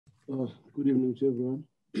Good evening to everyone.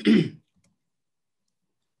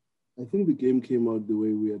 I think the game came out the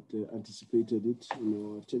way we had anticipated it.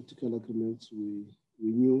 Our tactical agreements, we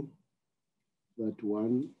knew that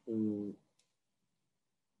one,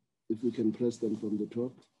 if we can press them from the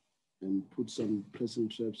top and put some pressing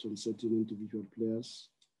traps on certain individual players,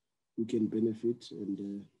 we can benefit. And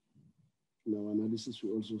in our analysis, we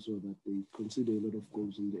also saw that they conceded a lot of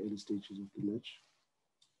goals in the early stages of the match.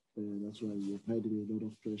 That's why we were hiding a lot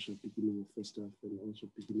of pressure beginning of first half and also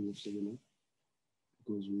beginning of second half,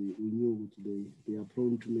 because we knew they are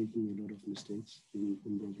prone to making a lot of mistakes in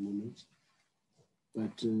those moments.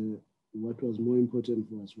 But what was more important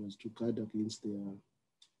for us was to guard against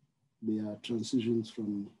their transitions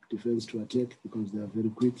from defense to attack, because they are very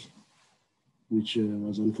quick, which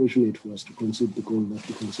was unfortunate for us to concede the goal that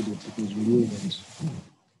we conceded, because we knew that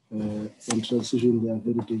on transition, they are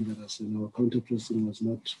very dangerous, and our counter-pressing was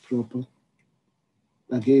not proper.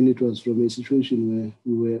 Again, it was from a situation where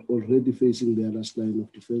we were already facing their last line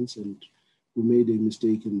of defense, and we made a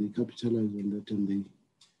mistake, and they capitalized on that, and they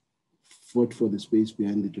fought for the space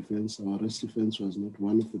behind the defense. Our rest defense was not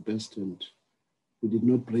one of the best, and we did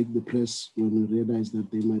not break the press when we realized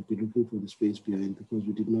that they might be looking for the space behind, because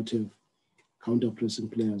we did not have counter-pressing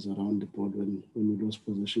players around the ball when we lost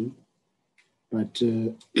possession. But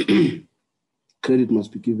credit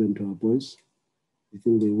must be given to our boys. I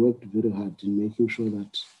think they worked very hard in making sure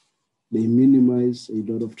that they minimize a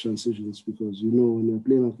lot of transitions, because, when you're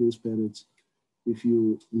playing against Pirates, if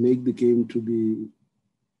you make the game to be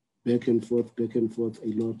back and forth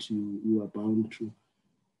a lot, you are bound to,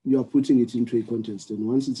 you are putting it into a contest. And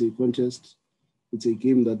once it's a contest, it's a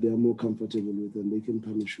game that they are more comfortable with, and they can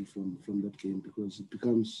punish you from that game, because it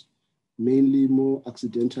becomes mainly more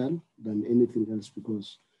accidental than anything else,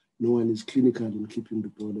 because no one is clinical in keeping the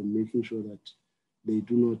ball and making sure that they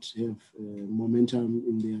do not have momentum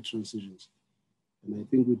in their transitions. And I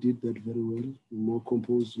think we did that very well. We were more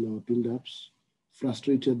composed in our build-ups,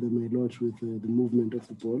 frustrated them a lot with the movement of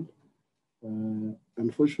the ball.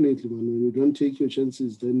 Unfortunately, when you don't take your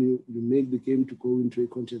chances, then you make the game to go into a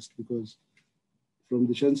contest, because from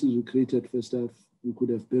the chances we created first half, we could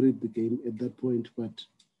have buried the game at that point. But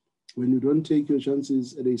when you don't take your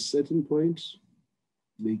chances at a certain point,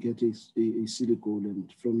 they get a silly goal. And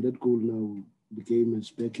from that goal now, the game is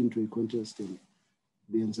back into a contest, and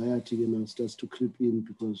the anxiety now starts to creep in,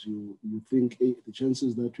 because you think, hey, the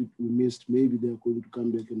chances that we missed, maybe they're going to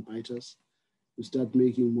come back and bite us. We start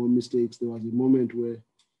making more mistakes. There was a moment where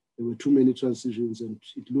there were too many transitions, and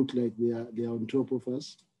it looked like they are on top of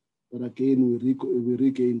us. But again, we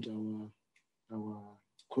regained our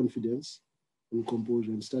confidence and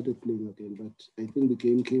composure and started playing again. But I think the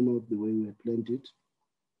game came out the way we had planned it.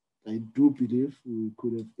 I do believe we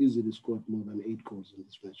could have easily scored more than 8 goals in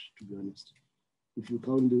this match, to be honest. If you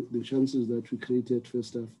count the chances that we created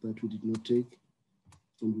first half that we did not take,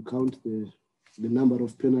 and we count the number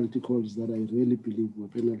of penalty calls that I really believe were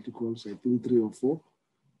penalty calls, I think 3 or 4,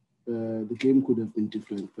 the game could have been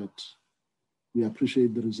different. But we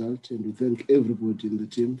appreciate the result, and we thank everybody in the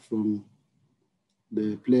team, from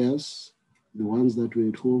the players, the ones that were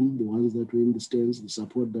at home, the ones that were in the stands, the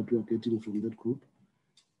support that we are getting from that group.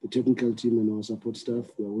 The technical team and our support staff,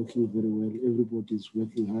 we are working very well. Everybody is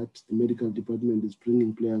working hard. The medical department is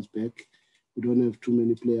bringing players back. We don't have too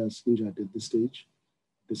many players injured at this stage.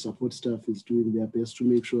 The support staff is doing their best to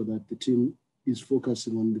make sure that the team is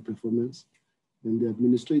focusing on the performance. And the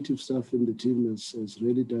administrative staff in the team has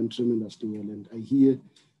really done tremendously well. And I hear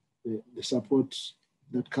the support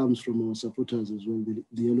that comes from our supporters as well.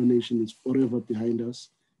 The Yellow Nation is forever behind us.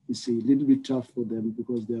 It's a little bit tough for them,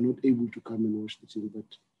 because they are not able to come and watch the team. But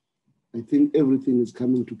I think everything is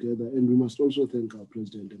coming together, and we must also thank our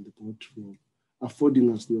president and the board for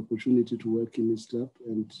affording us the opportunity to work in this club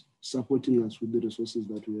and supporting us with the resources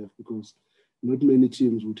that we have, because not many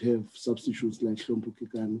teams would have substitutes like Shompu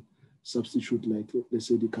Kikane, substitute like, let's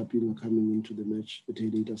say, the Kapinga coming into the match at a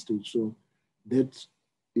later stage. So that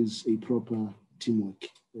is a proper teamwork,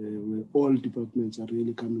 where all departments are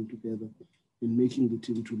really coming together in making the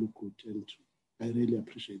team to look good, and I really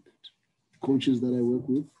appreciate that. Coaches that I work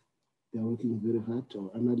with, they are working very hard.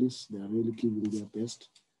 Our analysts, they are really giving their best.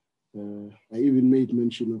 I even made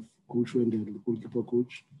mention of Coach Wendell, the goalkeeper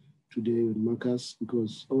coach, today with Marcus,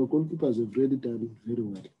 because our goalkeepers have really done very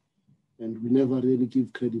well. And we never really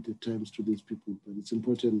give credit at times to these people, but it's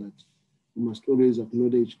important that we must always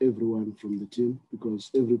acknowledge everyone from the team,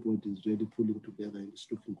 because everybody is really pulling together and it's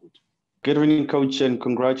looking good. Good evening, Coach, and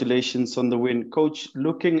congratulations on the win. Coach,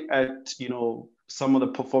 looking at, some of the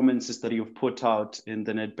performances that you've put out in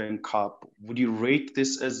the Nedbank Cup, would you rate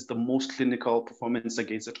this as the most clinical performance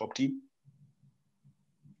against the top team?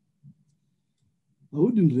 I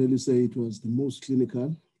wouldn't really say it was the most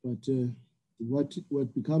clinical, but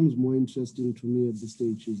what becomes more interesting to me at this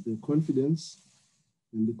stage is the confidence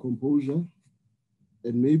and the composure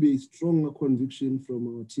and maybe a stronger conviction from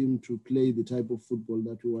our team to play the type of football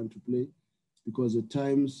that we want to play. Because at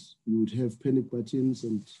times you would have panic buttons,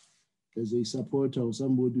 and as a supporter or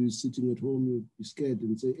somebody who is sitting at home, you'd be scared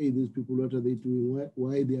and say, hey, these people, what are they doing?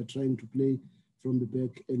 Why they are trying to play from the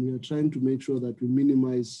back? And we are trying to make sure that we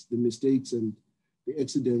minimize the mistakes and the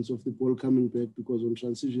accidents of the ball coming back, because on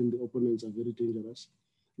transition, the opponents are very dangerous.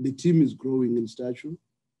 The team is growing in stature,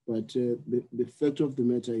 but the fact of the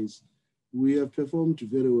matter is we have performed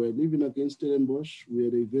very well. Even against Stellenbosch, we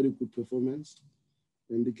had a very good performance.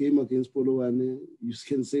 And the game against Polokwane, you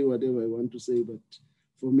can say whatever I want to say, but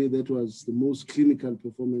for me, that was the most clinical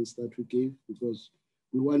performance that we gave, because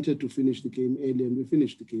we wanted to finish the game early, and we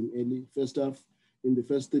finished the game early. First half, in the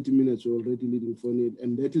first 30 minutes, we're already leading 4-0,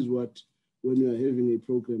 and that is what, when you are having a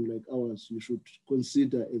program like ours, you should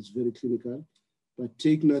consider as very clinical, but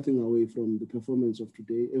take nothing away from the performance of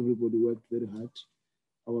today. Everybody worked very hard.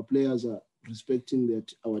 Our players are respecting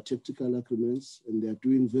our tactical agreements, and they are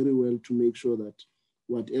doing very well to make sure that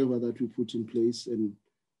whatever that we put in place and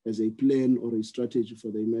as a plan or a strategy for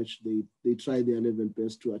the match, they try their level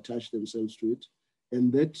best to attach themselves to it.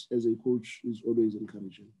 And that, as a coach, is always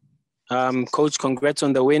encouraging. Coach, congrats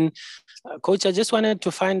on the win. Coach, I just wanted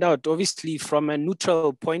to find out, obviously, from a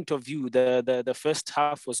neutral point of view, the first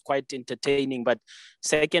half was quite entertaining, but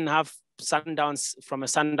second half, Sundowns, from a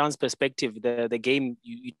Sundowns perspective, the game,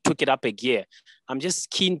 you took it up a gear. I'm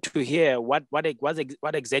just keen to hear what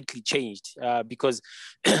exactly changed, because,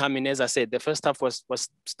 I mean, as I said, the first half was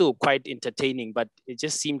still quite entertaining, but it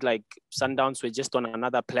just seemed like Sundowns were just on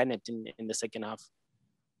another planet in the second half.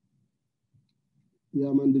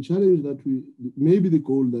 Yeah, man, the challenge that maybe the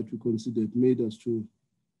goal that we considered made us to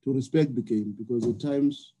respect the game, because at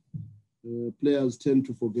times players tend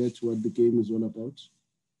to forget what the game is all about.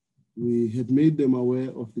 We had made them aware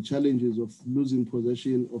of the challenges of losing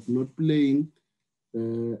possession, of not playing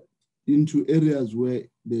into areas where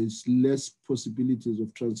there's less possibilities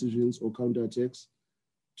of transitions or counterattacks,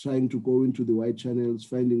 trying to go into the wide channels,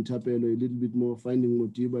 finding Tapelo a little bit more, finding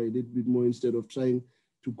Modiba a little bit more, instead of trying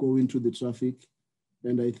to go into the traffic.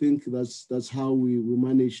 And I think that's how we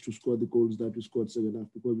managed to score the goals that we scored second half,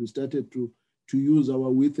 because we started to use our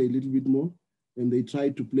width a little bit more, and they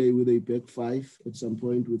tried to play with a back five at some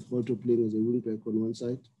point, with Hoto playing as a wing back on one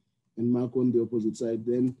side and Mark on the opposite side.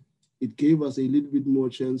 Then it gave us a little bit more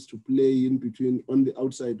chance to play in between, on the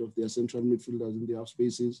outside of their central midfielders in the half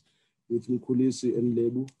spaces, with Mngqithi and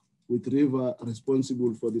Lebu, with River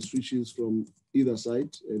responsible for the switches from either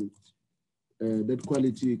side. And that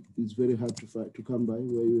quality is very hard to come by,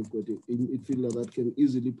 where you've got a midfielder that can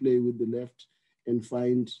easily play with the left and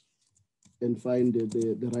find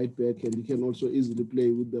the right back, and he can also easily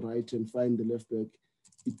play with the right and find the left back.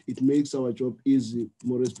 It makes our job easy,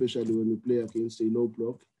 more especially when we play against a low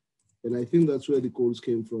block. And I think that's where the goals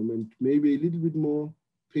came from, and maybe a little bit more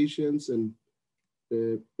patience and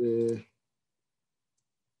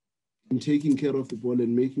in taking care of the ball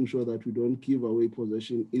and making sure that we don't give away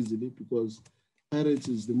possession easily, because Pirates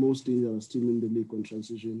is the most dangerous team in the league on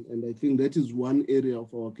transition. And I think that is one area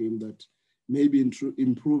of our game that maybe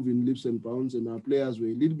improve in leaps and bounds, and our players were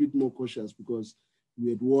a little bit more cautious, because we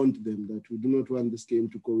had warned them that we do not want this game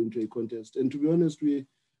to go into a contest. And to be honest, we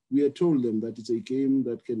had told them that it's a game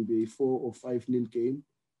that can be a 4 or 5-0 game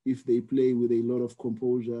if they play with a lot of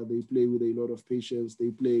composure, they play with a lot of patience,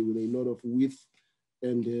 they play with a lot of width,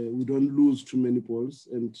 and we don't lose too many balls.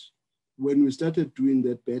 And when we started doing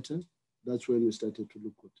that better, that's when we started to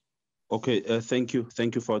look good. Okay, thank you,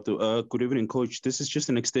 Fatu. Good evening, Coach. This is just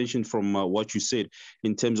an extension from what you said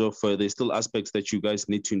in terms of there's still aspects that you guys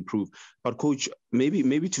need to improve. But Coach,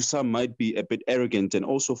 maybe to some might be a bit arrogant, and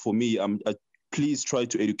also for me, please try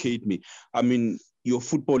to educate me. I mean, your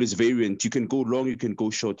football is variant. You can go long, you can go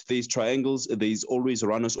short. There's triangles. There's always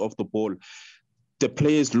runners off the ball. The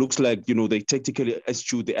players looks like, they tactically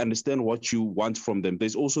astute. They understand what you want from them.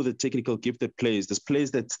 There's also the technical gifted players. There's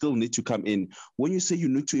players that still need to come in. When you say you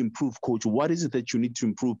need to improve, Coach, what is it that you need to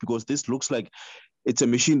improve? Because this looks like it's a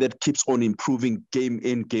machine that keeps on improving game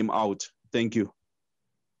in, game out. Thank you.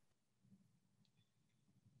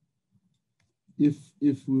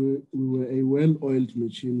 If we were a well-oiled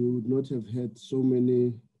machine, we would not have had so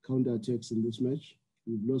many counterattacks in this match.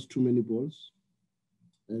 We've lost too many balls.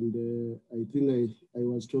 And I think I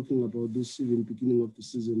was talking about this even beginning of the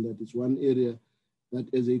season, that it's one area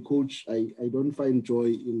that as a coach, I don't find joy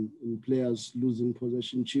in players losing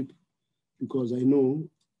possession cheap, because I know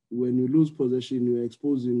when you lose possession, you're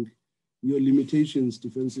exposing your limitations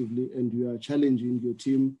defensively and you are challenging your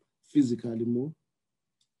team physically more.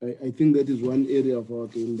 I think that is one area of our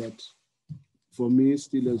game that, for me,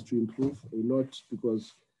 still has to improve a lot,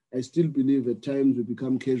 because I still believe at times we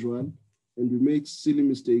become casual and we make silly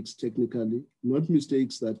mistakes technically, not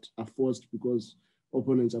mistakes that are forced because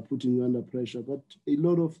opponents are putting you under pressure, but a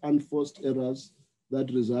lot of unforced errors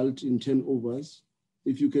that result in turnovers.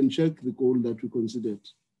 If you can check the goal that we considered,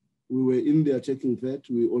 we were in the attacking threat.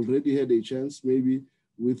 We already had a chance, maybe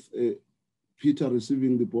with Peter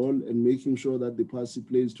receiving the ball and making sure that the pass he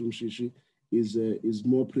plays to Mngqithi is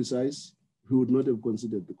more precise. We would not have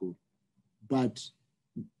considered the goal. But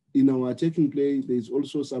in our attacking play, there's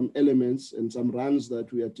also some elements and some runs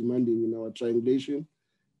that we are demanding in our triangulation.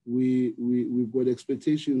 We've got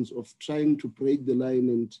expectations of trying to break the line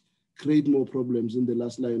and create more problems in the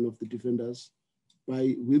last line of the defenders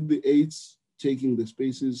with the 8s taking the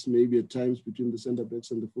spaces, maybe at times between the center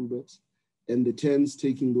backs and the fullbacks, and the 10s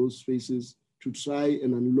taking those spaces to try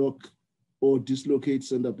and unlock or dislocate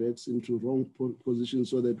center backs into wrong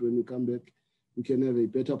positions so that when we come back, we can have a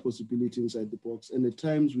better possibility inside the box. And at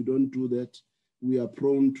times we don't do that. We are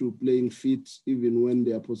prone to playing fit even when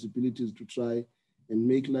there are possibilities to try and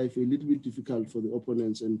make life a little bit difficult for the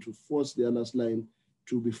opponents and to force their last line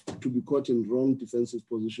to be caught in wrong defensive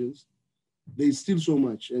positions. There's still so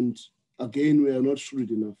much. And again, we are not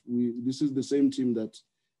shrewd enough. This is the same team that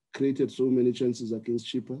created so many chances against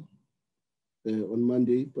Chippa on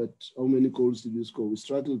Monday, but how many goals did we score? We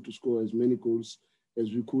struggled to score as many goals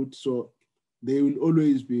as we could. So there will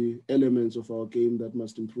always be elements of our game that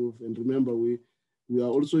must improve. And remember, we are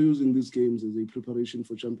also using these games as a preparation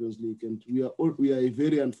for Champions League. And we are a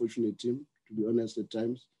very unfortunate team, to be honest, at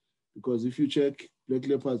times, because if you check Black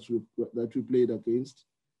Leopards that we played against,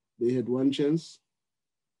 they had one chance,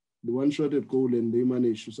 the one-shot at goal, and they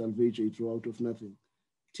managed to salvage a draw out of nothing.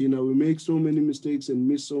 Tina, we make so many mistakes and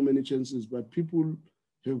miss so many chances, but people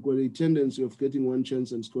have got a tendency of getting one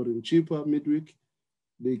chance and scoring. Cheaper midweek,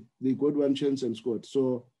 they got one chance and scored.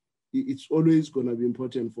 So it's always going to be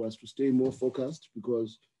important for us to stay more focused,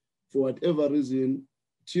 because for whatever reason,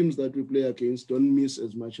 teams that we play against don't miss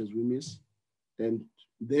as much as we miss. And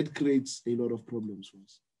that creates a lot of problems for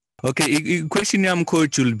us. Okay, question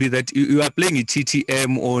coach will be that you are playing a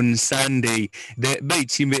TTM on Sunday. The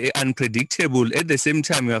team unpredictable. At the same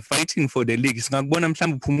time, you are fighting for the league. Singakubona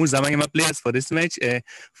mhlawumbe uphumuza amanye ama-players for this match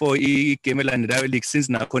for igame elandelayo league, since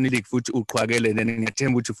nakhona league futhi uqhwakele, then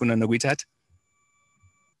ngiyathemba ukuthi ufuna nokuyithatha.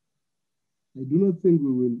 I do not think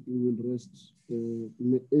we will rest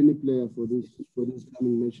any player for these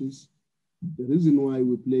coming matches. The reason why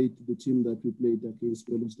we played the team that we played against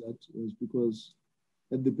Versfeld was because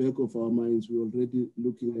at the back of our minds, we're already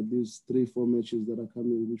looking at these 3-4 matches that are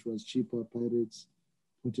coming, which was Chippa, Pirates,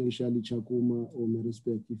 potentially Chakuma or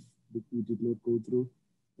Maritzburg if we did not go through.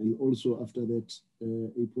 And also after that,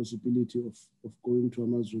 a possibility of going to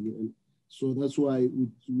AmaZulu. And so that's why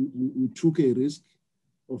we took a risk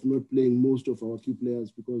of not playing most of our key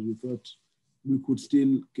players, because we thought we could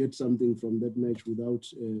still get something from that match without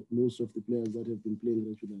most of the players that have been playing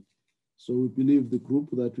regularly. So we believe the group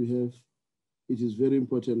that we have, it is very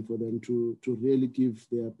important for them to really give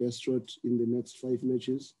their best shot in the next 5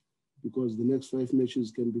 matches, because the next 5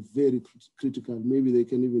 matches can be very critical. Maybe they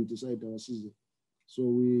can even decide our season. So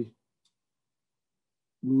we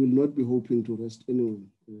will not be hoping to rest anyone.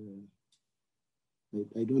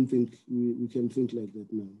 I don't think we can think like that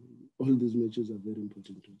now. All these matches are very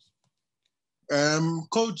important to us.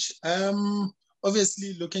 Coach,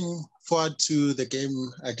 obviously looking forward to the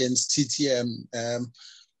game against TTM.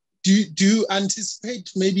 Do you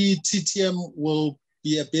anticipate maybe TTM will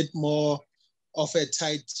be a bit more of a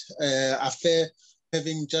tight affair,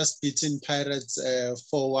 having just beaten Pirates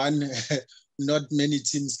 4-1? Not many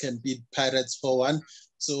teams can beat Pirates 4-1.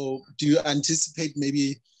 So do you anticipate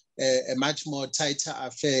maybe a much more tighter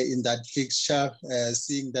affair in that fixture,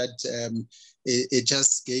 seeing that it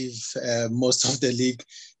just gave most of the league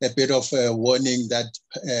a bit of a warning that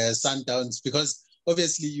Sundowns, because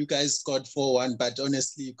obviously you guys scored 4-1, but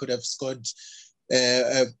honestly you could have scored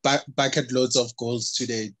bucket loads of goals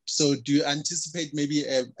today. So do you anticipate maybe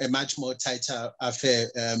a much more tighter affair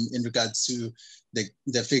in regards to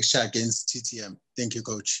the fixture against TTM? Thank you,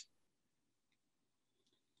 Coach.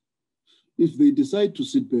 If they decide to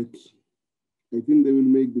sit back, I think they will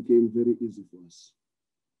make the game very easy for us.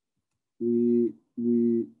 We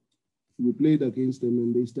played against them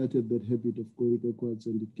and they started that habit of going backwards,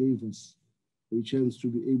 and it gave us a chance to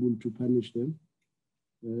be able to punish them.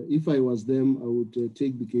 If I was them, I would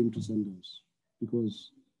take the game to Sundowns,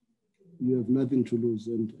 because you have nothing to lose.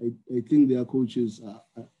 And I think their coaches are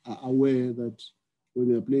aware that when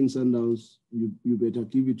you're playing Sundowns, you better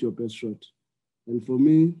give it your best shot. And for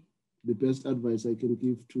me, the best advice I can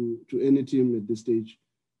give to any team at this stage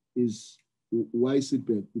is why sit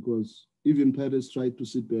back? Because even Pirates tried to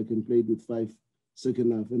sit back and played with 5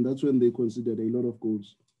 second half, and that's when they considered a lot of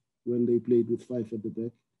goals when they played with 5 at the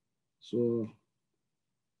back. So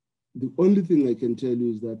the only thing I can tell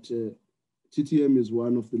you is that TTM is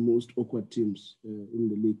one of the most awkward teams in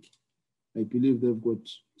the league. I believe they've got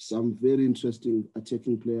some very interesting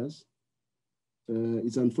attacking players.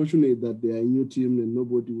 It's unfortunate that they are a new team and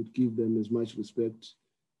nobody would give them as much respect.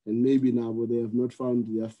 And maybe now they have not found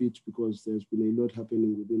their feet because there's been a lot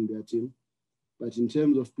happening within their team. But in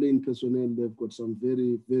terms of playing personnel, they've got some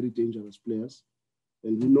very, very dangerous players.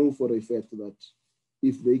 And we know for a fact that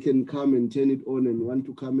if they can come and turn it on and want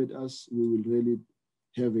to come at us, we will really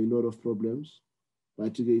have a lot of problems.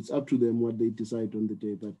 But it's up to them what they decide on the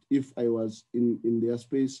day. But if I was in their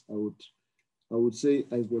space, I would say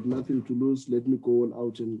I've got nothing to lose. Let me go all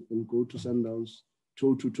out and go to Sundowns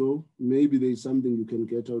toe to toe. Maybe there's something you can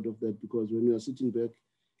get out of that, because when you are sitting back,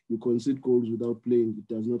 you concede goals without playing. It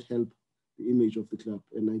does not help the image of the club.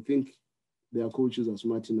 And I think their coaches are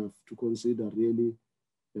smart enough to consider really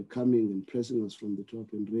coming and pressing us from the top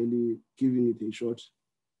and really giving it a shot.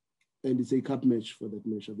 And it's a cup match for that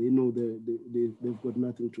measure. They know they've got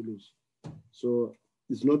nothing to lose. So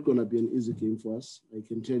it's not going to be an easy game for us. I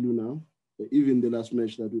can tell you now. Even the last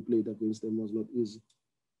match that we played against them was not easy.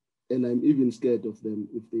 And I'm even scared of them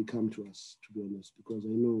if they come to us, to be honest, because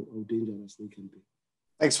I know how dangerous they can be.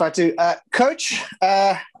 Thanks, Fatu. Coach,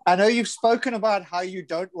 I know you've spoken about how you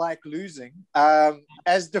don't like losing.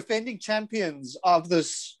 As defending champions of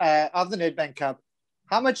this of the Nedbank Cup,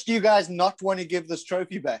 how much do you guys not want to give this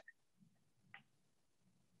trophy back?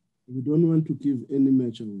 We don't want to give any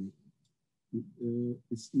match away.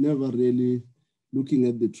 It's never really looking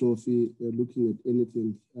at the trophy, looking at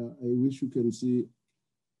anything. I wish you can see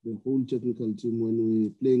the whole technical team when we're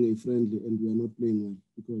playing a friendly and we are not playing well,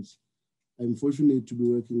 because I'm fortunate to be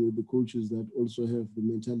working with the coaches that also have the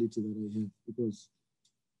mentality that I have, because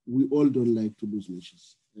we all don't like to lose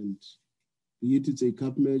matches. And be it it's a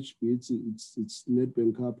cup match, be it it's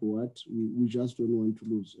Nedbank Cup or what, we just don't want to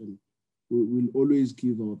lose. And we will always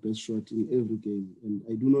give our best shot in every game. And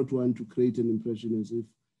I do not want to create an impression as if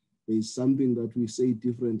there is something that we say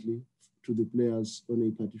differently to the players on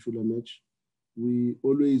a particular match. We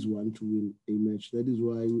always want to win a match. That is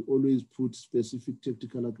why we always put specific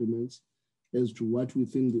tactical agreements as to what we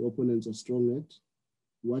think the opponents are strong at,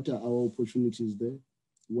 what are our opportunities there,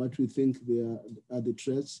 what we think are the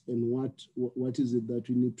threats, and what is it that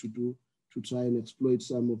we need to do to try and exploit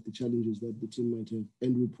some of the challenges that the team might have.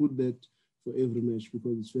 And we put that for every match,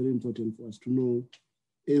 because it's very important for us to know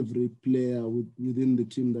every player within the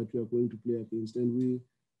team that we are going to play against. And we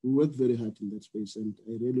work very hard in that space. And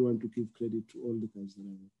I really want to give credit to all the guys that are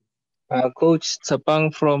working. Coach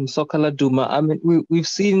Tsapang from Sokala Duma. I mean, we've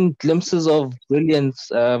seen glimpses of brilliance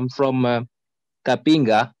from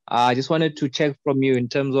Kapinga. I just wanted to check from you in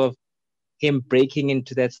terms of him breaking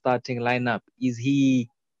into that starting lineup. Is he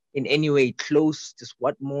in any way close? Just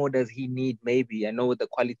what more does he need? Maybe I know the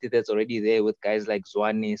quality that's already there with guys like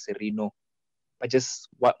Zwane, Serino, but just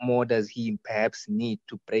what more does he perhaps need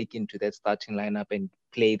to break into that starting lineup and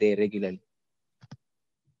play there regularly?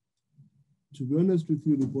 To be honest with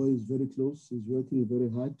you, the boy is very close. He's working very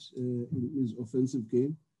hard in his offensive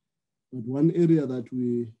game. But one area that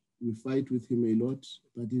we fight with him a lot,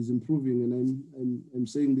 but he's improving, and I'm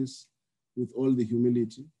saying this with all the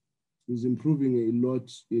humility. He's improving a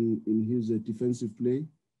lot in his defensive play.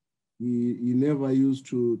 He never used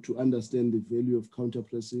to understand the value of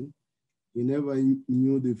counter-pressing. He never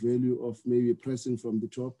knew the value of maybe pressing from the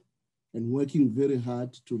top and working very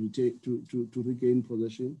hard to regain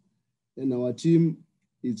possession. And our team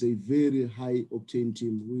is a very high-octane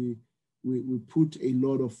team. We put a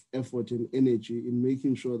lot of effort and energy in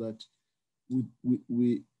making sure that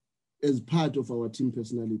we, as part of our team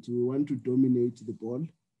personality, we want to dominate the ball.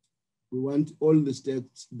 We want all the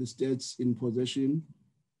stats in possession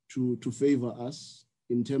to favor us,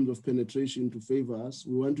 in terms of penetration to favor us.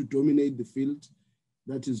 We want to dominate the field.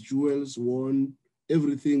 That is jewels, one,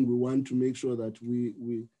 everything. We want to make sure that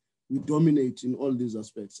we dominate in all these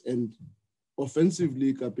aspects. And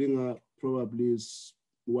offensively, Kapinga probably is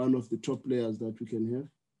one of the top players that we can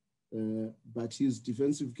have. But his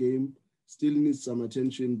defensive game still needs some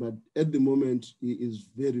attention. But at the moment, he is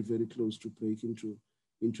very, very close to break into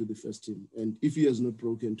the first team. And if he has not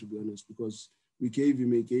broken, to be honest, because we gave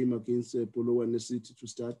him a game against Polokwane City to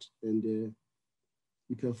start, and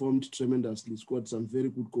he performed tremendously, scored some very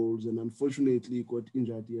good goals, and unfortunately got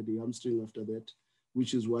injured. He had a hamstring after that.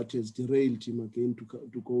 which is what has derailed him again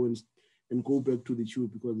to go and go back to the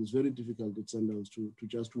tube, because it's very difficult at Sundowns to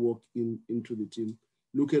just walk into the team.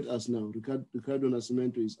 Look at us now. Ricardo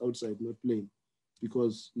Nascimento is outside, not playing,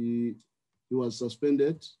 because he was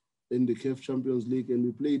suspended in the CAF Champions League, and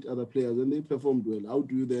we played other players and they performed well. How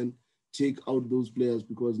do you then take out those players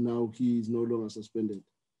because now he is no longer suspended?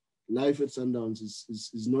 Life at Sundowns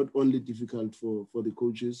is not only difficult for the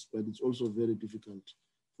coaches, but it's also very difficult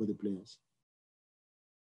for the players.